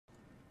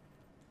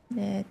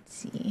Let's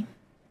see.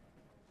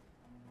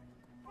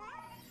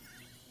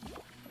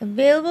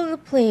 Available to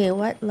play.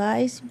 What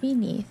lies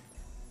beneath?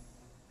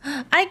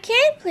 I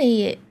can't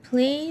play it.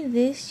 Play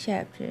this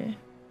chapter.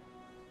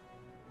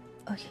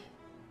 Okay.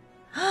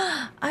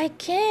 I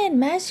can.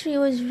 Mastery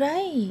was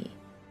right.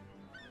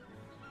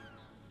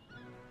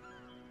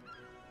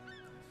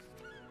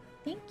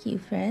 Thank you,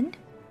 friend.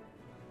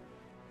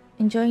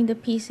 Enjoying the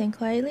peace and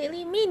quiet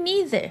lately? Me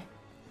neither.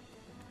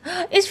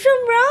 It's from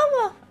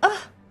Rama.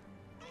 Oh.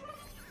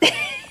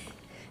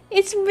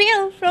 It's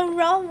real from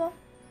Rama.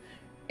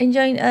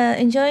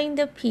 Enjoying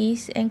the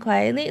peace and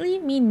quiet lately?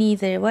 Me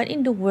neither. What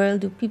in the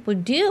world do people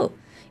do?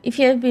 If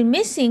you have been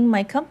missing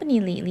my company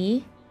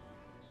lately,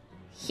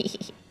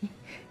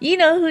 you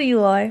know who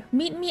you are.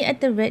 Meet me at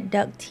the Red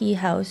Duck Tea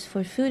House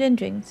for food and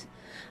drinks.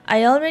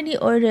 I already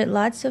ordered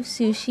lots of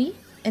sushi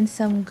and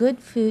some good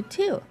food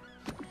too.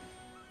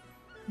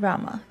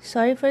 Rama,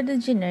 sorry for the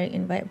generic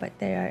invite, but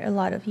there are a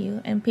lot of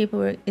you, and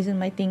paperwork isn't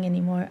my thing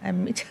anymore.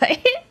 I'm retired.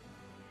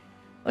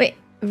 Wait,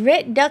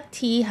 Red Duck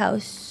Tea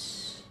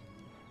House.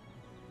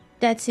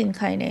 That's in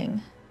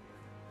Kaineng.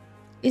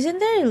 Isn't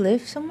there a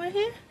lift somewhere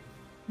here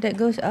that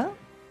goes up?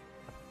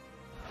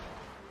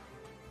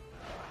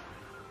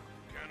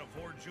 Can't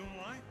afford June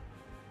Light?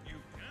 You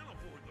can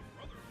afford the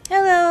brother.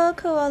 Hello,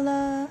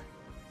 Koala.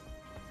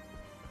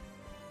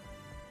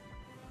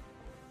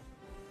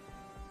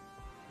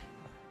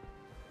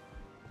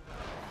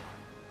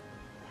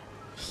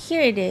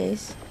 Here it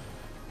is.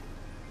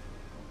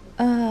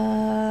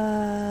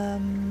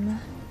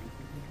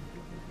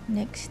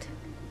 Next.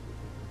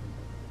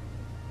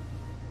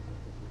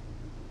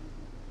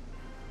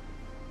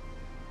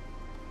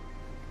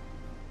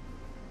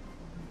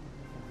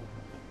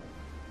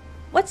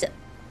 What's it?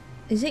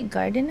 Is it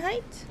Garden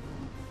Heights?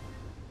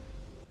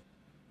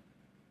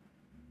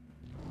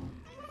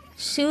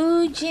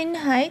 Sujin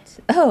Heights?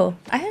 Oh,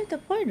 I have the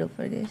portal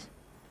for this.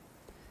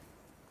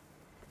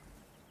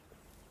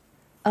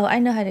 Oh, I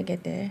know how to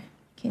get there.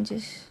 Can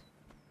just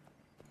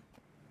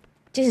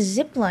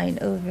zip line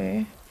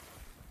over.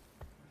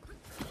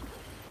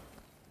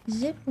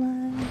 Zip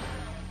line.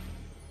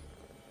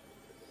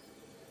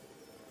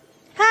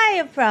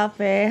 Hi,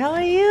 Proper. How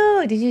are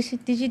you? Did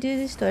you do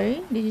the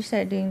story? Did you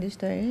start doing the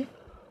story?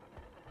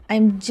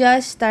 I'm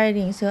just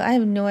starting, so I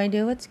have no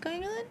idea what's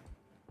going on.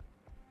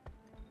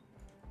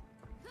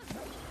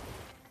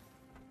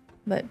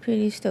 But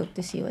pretty stoked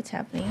to see what's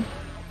happening.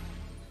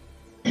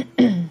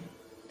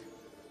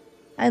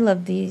 I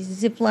love these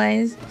zip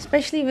lines,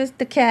 especially with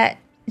the cat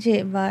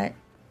J-bot.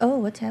 Oh,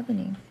 what's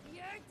happening?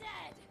 You're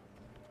dead.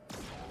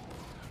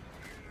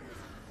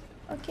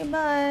 Okay,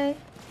 bye.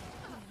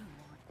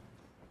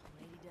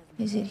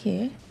 Is it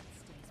here?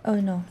 Oh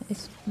no,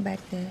 it's back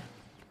there.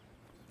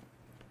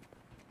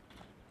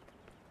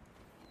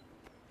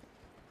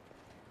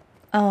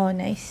 Oh,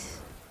 nice.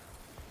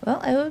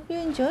 Well, I hope you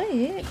enjoy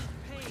it.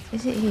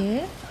 Is it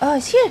here? Oh,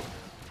 it's here!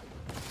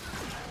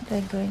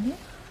 Did I go in here?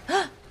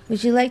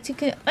 Would you like to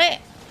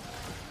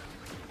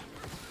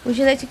Would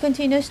you like to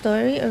continue the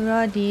story? A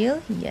raw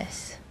deal?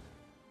 Yes.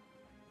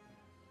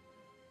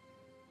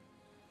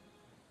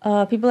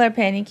 People are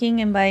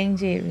panicking and buying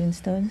jade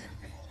runestones.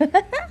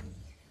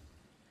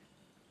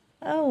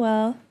 Oh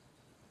well.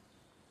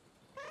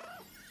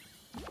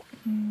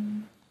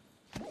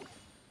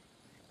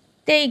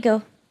 There you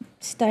go.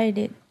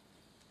 Started.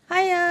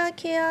 Hiya,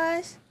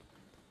 Chaos.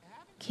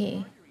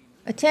 Okay.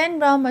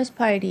 Attend Rama's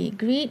party.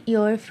 Greet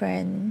your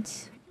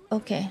friends.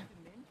 Okay.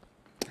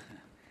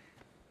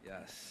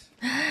 Yes.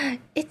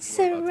 It's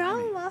a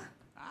Rama.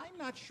 I'm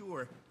not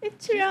sure.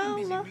 It's She's been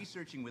busy Rama.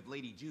 researching with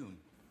Lady June.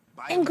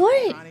 And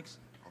Gorrik. Bioelectronics,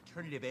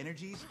 alternative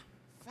energies,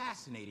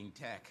 fascinating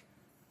tech.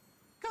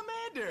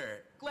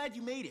 Commander, glad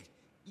you made it.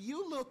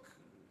 You look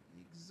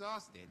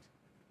exhausted.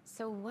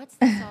 So what's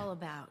this all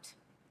about?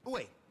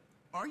 Wait,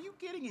 are you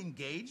getting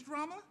engaged,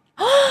 Rama?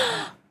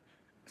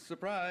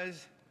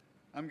 Surprise!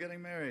 I'm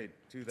getting married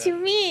to that. To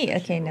me.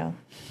 Okay, no.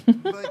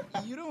 But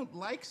you don't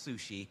like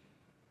sushi.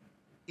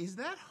 Is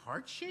that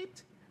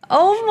heart-shaped?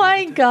 Oh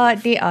my god,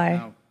 they are.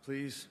 Now,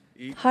 please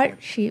eat.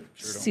 Heart-shaped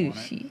Sure don't want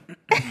sushi.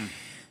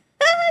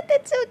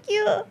 That's so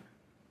cute.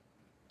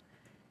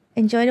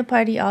 Enjoy the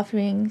party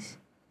offerings.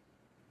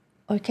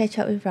 Or catch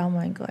up with Rama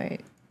and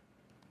Gorrik.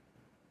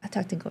 I'll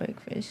talk to Gorrik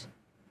first.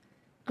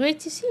 Great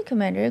to see you,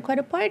 Commander. Quite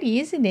a party,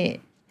 isn't it?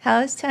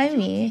 How's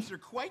Taimi? Juneteenths are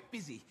quite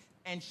busy,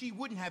 and she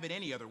wouldn't have it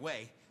any other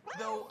way.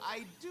 Though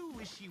I do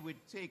wish she would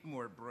take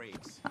more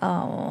breaks.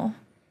 Oh,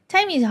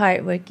 Taimi's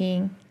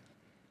hardworking.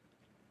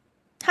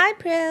 Hi,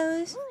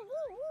 pros.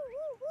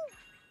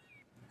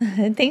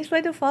 Thanks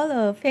for the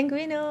follow,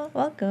 Penguino.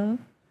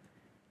 Welcome.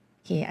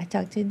 Okay, I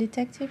talked to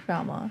Detective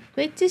Rama.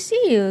 Great to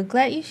see you.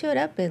 Glad you showed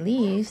up at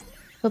least.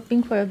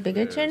 Hoping for a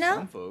bigger Some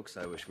turnout? folks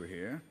I wish were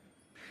here.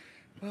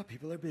 Well,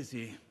 people are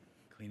busy.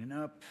 Cleaning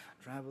up,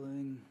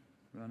 traveling,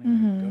 running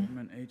a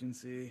government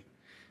agency.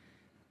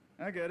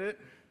 I get it.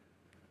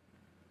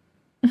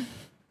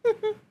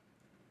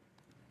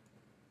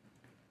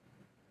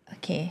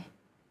 Okay.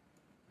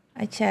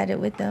 I chatted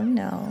with them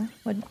now.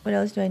 What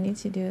else do I need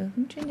to do? Let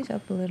me turn this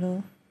up a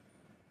little.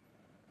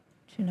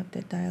 Turn up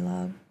the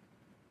dialogue.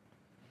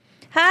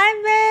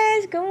 Hi,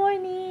 Bess. Good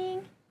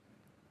morning.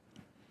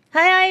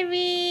 Hi,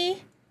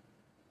 Ivy.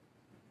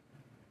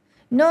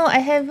 No, I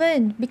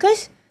haven't.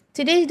 Because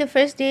today is the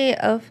first day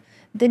of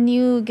the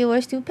new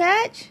GW2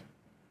 patch.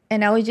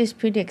 And I was just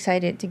pretty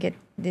excited to get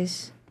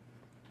this.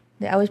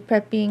 I was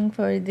prepping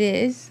for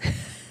this.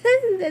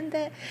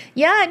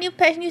 Yeah, new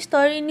patch, new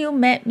story, new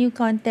map, new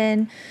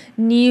content,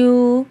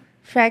 new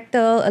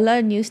fractal, a lot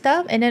of new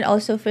stuff. And then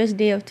also first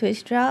day of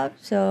Twitch drop.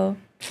 So,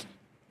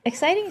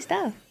 exciting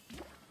stuff.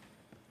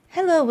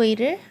 Hello,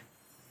 waiter.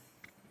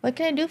 What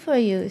can I do for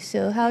you?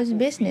 So, how's People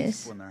business?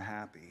 feast when they're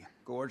happy,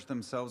 gorge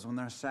themselves when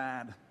they're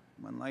sad.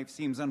 When life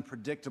seems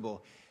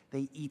unpredictable,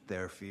 they eat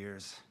their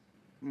fears.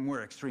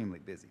 We're extremely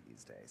busy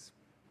these days.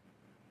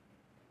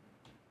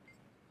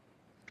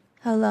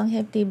 How long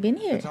have they been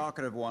here? The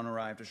talkative one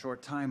arrived a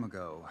short time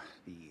ago.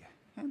 The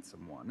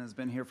handsome one has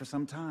been here for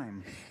some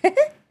time.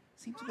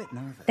 Seems a bit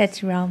nervous.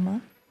 That's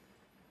Rama.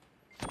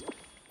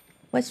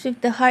 What's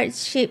with the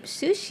heart-shaped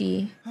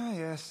sushi? Ah,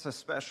 yes, a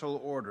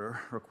special order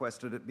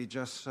requested it be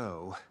just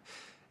so.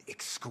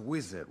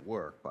 Exquisite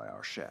work by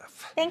our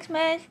chef. Thanks,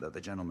 man. Though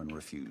the gentleman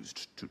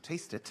refused to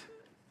taste it.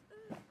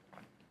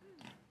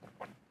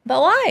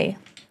 But why?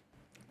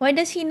 Why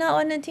does he not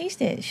want to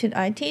taste it? Should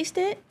I taste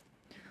it?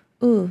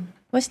 Ooh,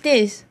 what's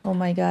this? Oh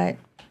my god.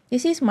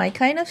 This is my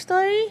kind of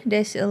story?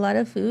 There's a lot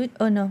of food?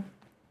 Oh no.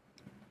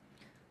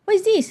 What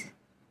is this?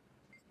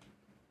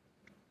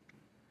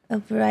 A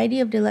variety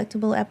of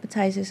delectable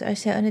appetizers are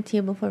set on the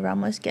table for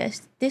Rama's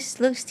guests. This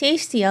looks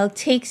tasty. I'll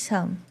take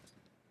some.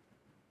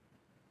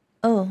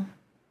 Oh.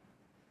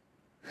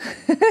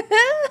 Look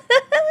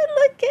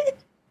at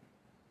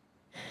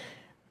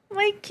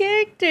my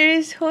character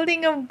is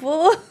holding a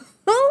bowl.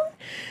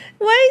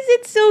 Why is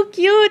it so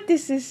cute?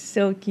 This is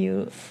so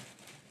cute.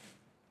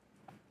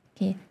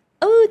 Okay.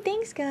 Oh,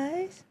 thanks,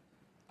 guys.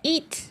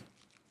 Eat.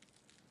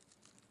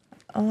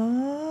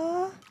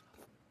 Oh.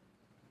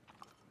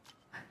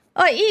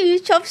 Oh, eat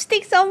with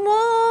chopsticks some more.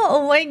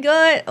 Oh my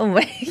god. Oh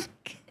my god.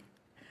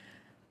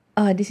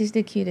 Oh, this is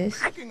the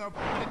cutest. Picking up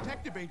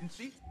detective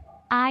agency.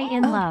 I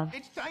in love.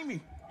 It's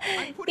Taimi.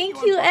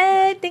 Thank you,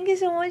 Ed. Thank you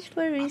so much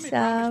for I'm at Rama's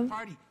resub.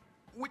 party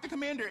with the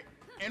commander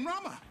and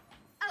Rama.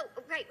 Oh,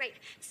 right.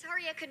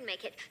 Sorry I couldn't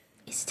make it.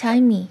 It's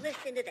Taimi.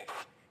 Listen to this.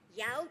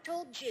 Yao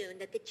told June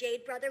that the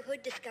Jade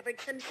Brotherhood discovered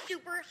some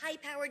super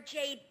high-powered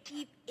jade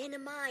deep in a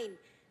mine.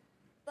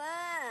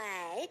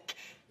 But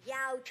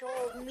Yao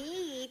told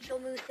me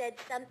Chomu said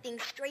something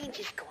strange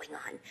is going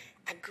on.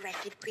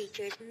 Aggressive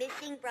creatures,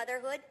 missing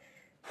Brotherhood.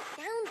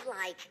 Sounds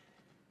like...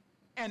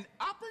 An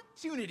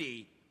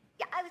opportunity.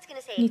 Yeah, I was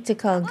gonna say... Need to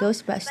call problem,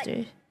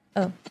 Ghostbusters.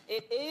 Oh.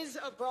 It is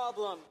a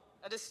problem.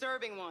 A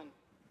disturbing one.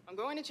 I'm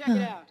going to check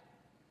it out.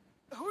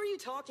 Who are you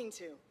talking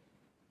to?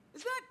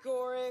 Is that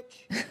Gorrik?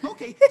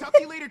 Okay, talk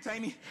to you later,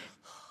 Taimi.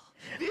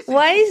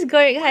 Why is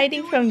Gorrik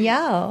hiding from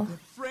Yao? The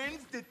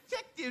friends,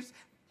 detectives.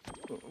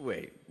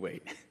 Wait.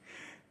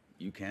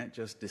 You can't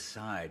just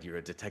decide you're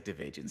a detective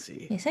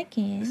agency. Yes, I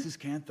can. This is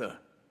Cantha.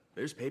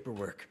 There's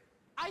paperwork.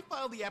 I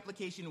filed the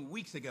application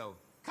weeks ago.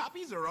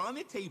 Copies are on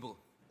the table.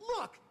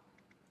 Look.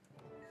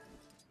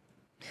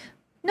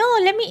 No,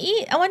 let me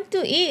eat. I want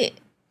to eat.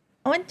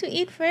 I want to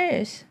eat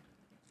first.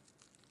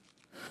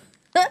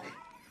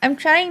 I'm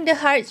trying the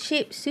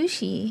heart-shaped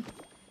sushi.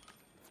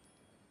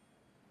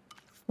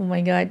 Oh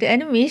my god, the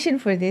animation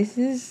for this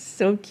is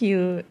so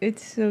cute.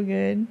 It's so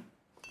good.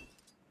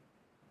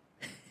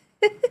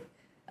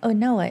 Oh,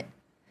 now what?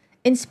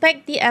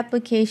 Inspect the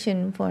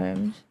application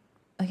forms.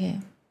 Okay,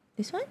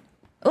 this one?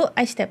 Oh,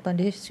 I stepped on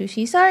this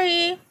sushi.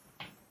 Sorry.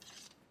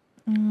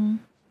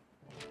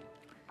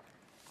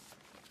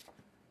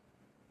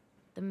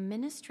 The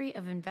Ministry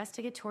of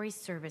Investigatory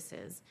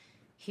Services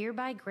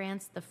hereby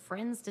grants the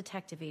Friends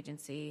Detective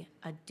Agency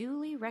a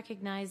duly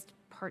recognized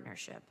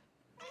partnership.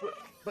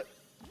 But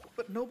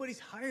nobody's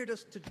hired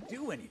us to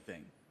do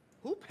anything.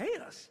 Who'll pay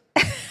us?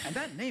 And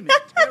that name is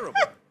terrible.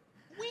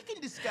 We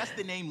can discuss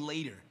the name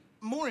later.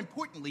 More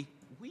importantly,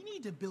 we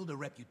need to build a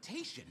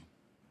reputation.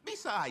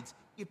 Besides,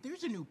 if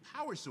there's a new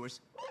power source,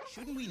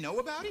 shouldn't we know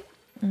about it?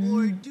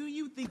 Or do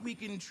you think we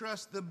can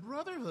trust the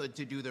Brotherhood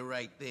to do the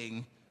right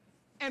thing?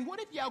 And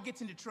what if Yao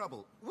gets into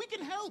trouble? We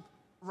can help,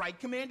 right,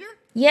 Commander?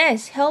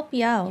 Yes, help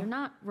Yao. You're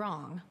not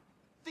wrong.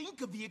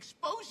 Think of the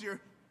exposure.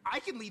 I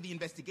can lead the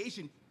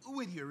investigation,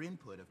 with your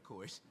input, of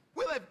course.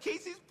 We'll have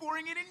cases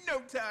pouring in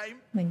no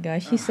time. My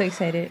gosh, she's so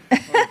excited.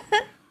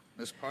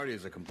 This party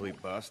is a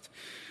complete bust.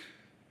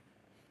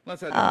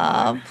 Let's head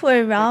Poor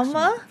Take some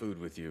Rama.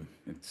 food with you.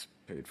 It's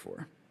paid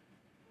for.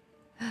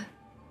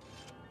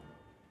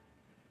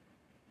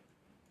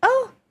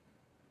 Oh!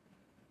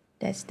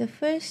 That's the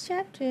first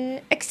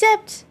chapter.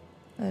 Accept!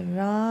 A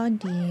raw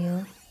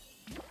deal.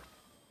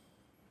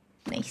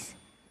 Nice.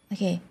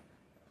 Okay.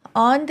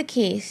 On the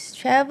case.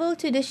 Travel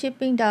to the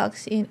shipping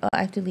docks in... Oh,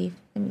 I have to leave.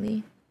 Let me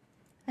leave.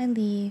 I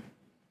leave.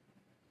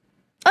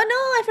 Oh no!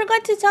 I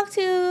forgot to talk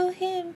to him.